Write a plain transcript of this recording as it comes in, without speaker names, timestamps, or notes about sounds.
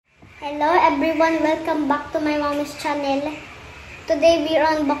Hello everyone, welcome back to my mommy's channel. Today we're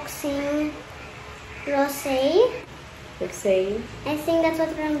unboxing rosé. Rosé. I think that's what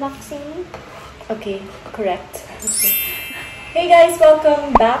we're unboxing. Okay, correct. Hey guys,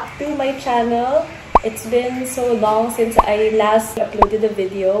 welcome back to my channel. It's been so long since I last uploaded a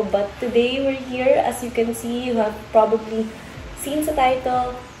video, but today we're here. As you can see, you have probably seen the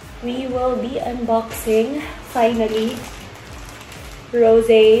title. We will be unboxing, finally,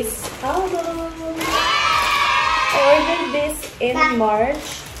 Rosé's album. I ordered this in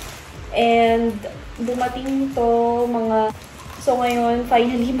March and dumating to mga... So ngayon,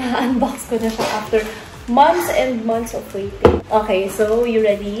 finally ma-unbox ko na siya after months and months of waiting. Okay, so you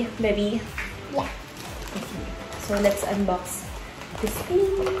ready, baby? Yeah. Okay, so let's unbox this thing.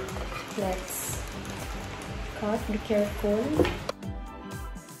 Let's cut, be careful.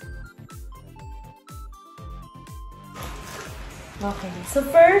 Okay, so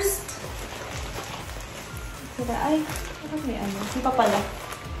first, ay, parang may ano, hindi pa pala.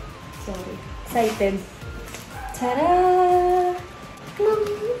 Sorry, excited. Tada!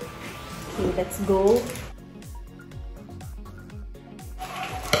 Okay, let's go.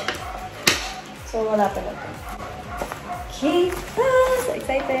 So, wala talaga. Okay, so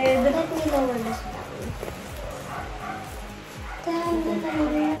excited. Let me lower this down.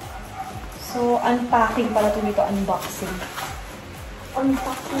 So, unpacking pala ito dito, unboxing.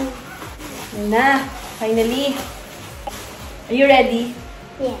 Unpacking. Na, finally. Are you ready?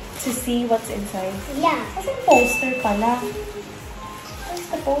 Yeah. To see what's inside? Yeah. Kasi poster pala. Where's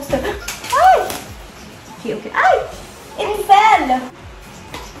the poster? Ay! Okay, okay. Ay! It fell!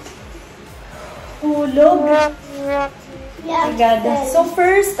 Hulog. Yeah. I got that. So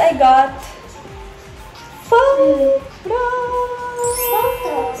first, I got photos.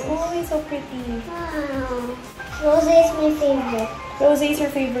 Oh, it's so pretty. Wow. Rosé is my favorite. Rosé is your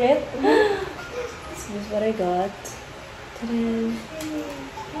favorite? This is what I got.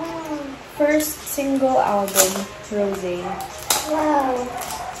 Wow. First single album, Rosé. Wow.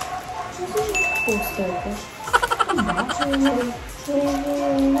 Poster ko.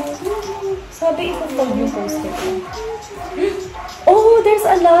 Sabi ipag-fold yung poster ko. Oh, there's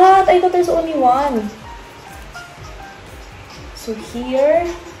a lot! I thought there's only one. So here...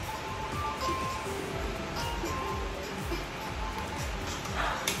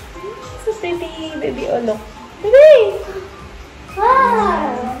 So pretty, baby. Oh, look. Baby!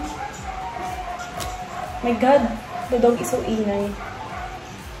 Wow! My God, the dog is so ingay.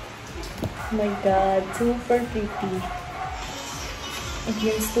 My God, super pretty. And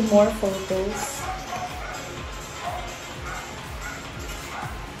here's two more photos.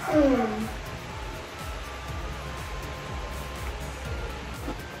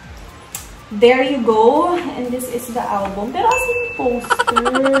 There you go. And this is the album. Pero asan yung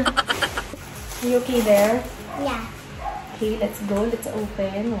poster? Are you okay there? Yeah. Okay, let's go. Let's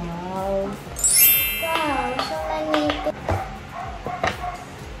open. Wow. Wow, so many.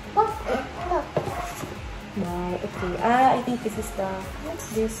 Look, look. Wow, okay. Ah, I think this is the...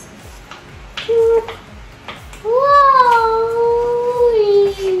 What's this? Cute. Wow!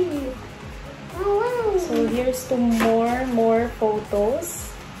 Oh, wow. So, here's two more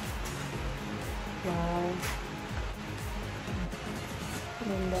photos. Wow.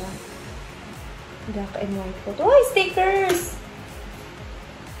 Ganda. Black and white photo. Oh, stickers!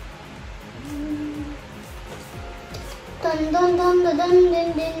 Dun dun dun dun dun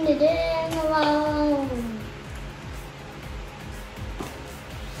dun dun dun dun. Wow.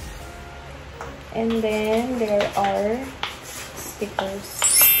 And then, there are stickers.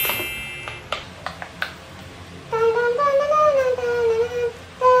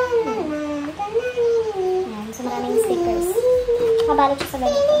 Yan, so maraming stickers. Kabalot siya sa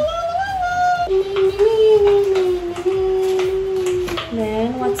ganito.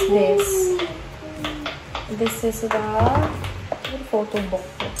 Then, what's this? This is the photo book.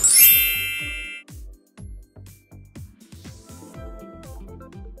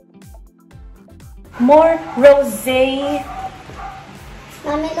 More rosé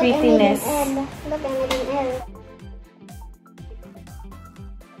Mami, look, prettiness. Look, L.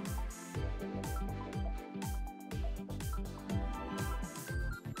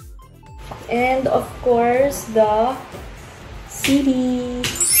 And of course, the CD.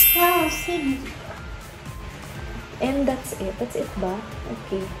 Wow, CD. And that's it. That's it ba?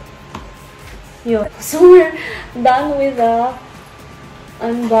 Okay. Yun. So, we're done with the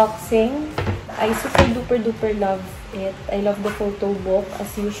unboxing. I super duper duper love it. I love the photo book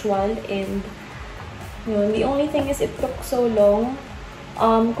as usual. And yun, the only thing is it took so long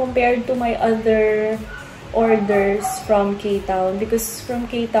compared to my other orders from K-Town because from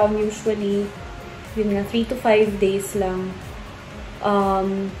K-Town usually yun nga 3 to 5 days lang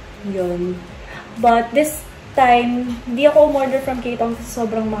yun. But this time hindi ako umorder from K-Town kasi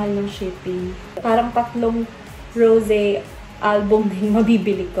sobrang mahal ng shipping. Parang 3 rose album din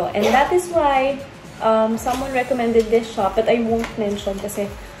mabibili ko, and that is why someone recommended this shop but I won't mention kasi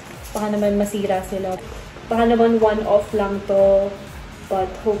baka naman masira sila. Baka naman one-off lang to, but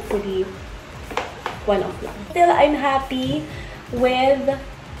hopefully one-off lang. Still, I'm happy with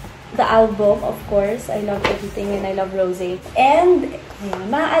the album, of course. I love everything and I love rosé. And, ayan,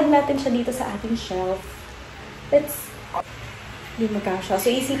 ma-add natin siya dito sa ating shelf. Let's, hindi magkasya.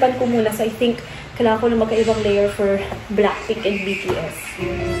 So, isipan ko muna. So, I think, kailangan ko na magkaibang layer for Blackpink and BTS.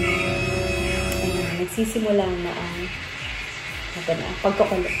 Ayan, nagsisimula na ang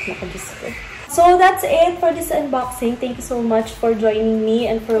pagkakulit na pag-gusto. So, that's it for this unboxing. Thank you so much for joining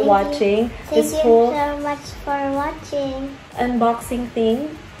me and for watching this whole so much for watching unboxing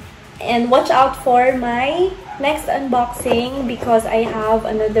thing. And watch out for my next unboxing because I have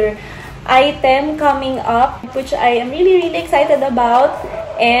another item coming up which I am really excited about,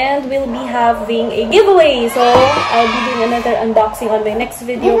 and we'll be having a giveaway. So, I'll be doing another unboxing on my next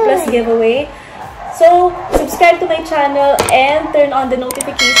video plus giveaway. So, subscribe to my channel and turn on the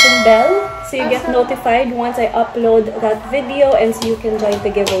notification bell so you get notified once I upload that video and so you can join the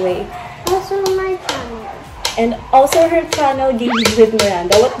giveaway. Also my channel. And also her channel, Games with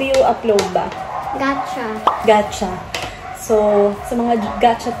Miranda. What do you upload ba? Gacha. Gacha. So, sa mga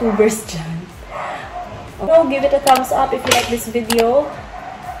gacha tubers dyan. So, give it a thumbs up if you like this video.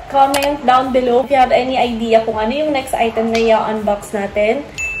 Comment down below if you have any idea kung ano yung next item na i-unbox natin.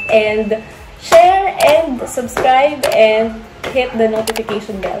 And share and subscribe and hit the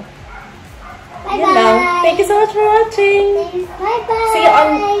notification bell. Bye-bye. Thank you so much for watching. Bye-bye. See you on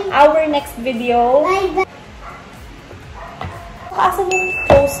our next video. Bye-bye. Asan yung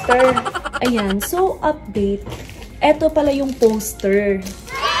poster? Ayan. So, update. Eto pala yung poster.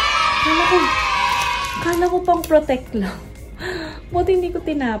 Kala ko pang protect lang. Buti hindi ko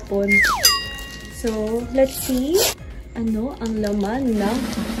tinapon. So, let's see. Ano ang laman ng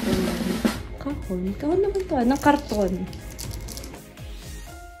kahon? Kahon naman to, ng karton.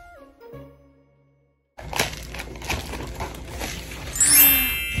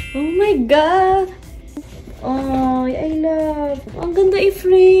 Oh my God! Oh, I love. Ang ganda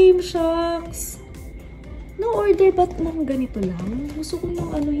i-frame, shucks. No-order ba't ng ganito lang? Gusto ko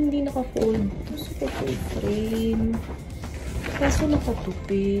ng ano, hindi naka-fold. Gusto ko po i-frame. Kaso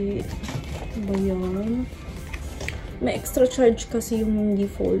nakatupi. Ano ba yan? May extra charge kasi yung hindi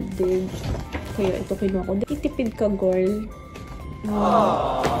folded. Kaya ito kinuha ko. Itipid ka, girl.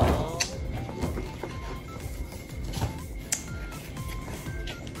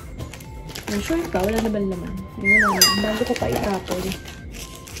 Sure ka? Wala na ba laman? Wala na. Bago ko pa itapon.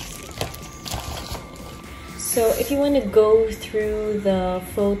 So, if you want to go through the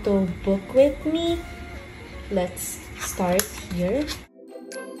photo book with me, let's start here.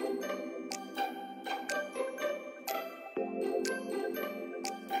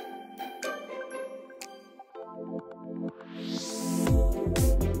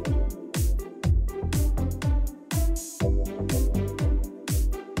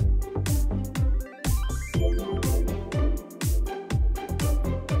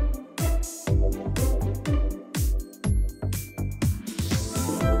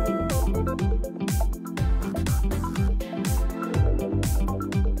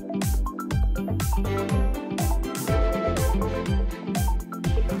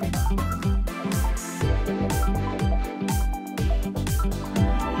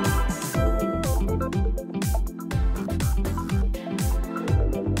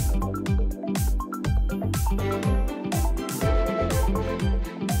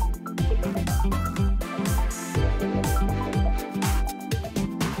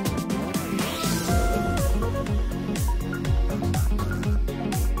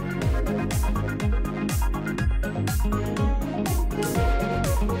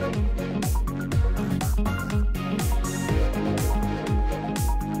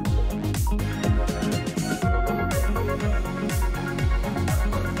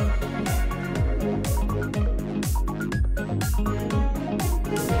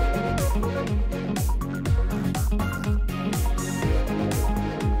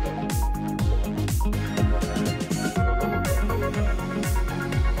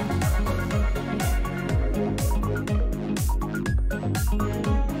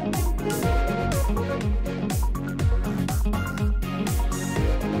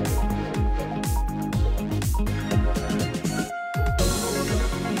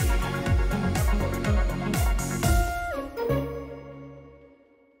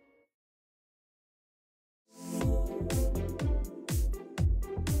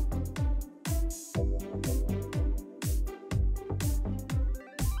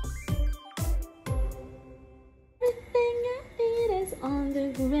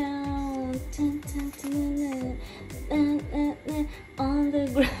 ground. On the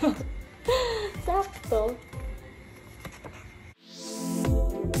ground. Sakto.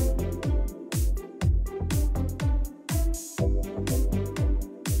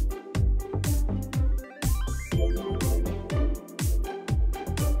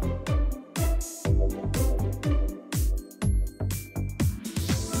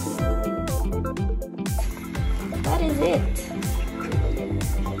 What is it?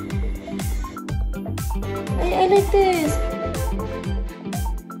 I like this.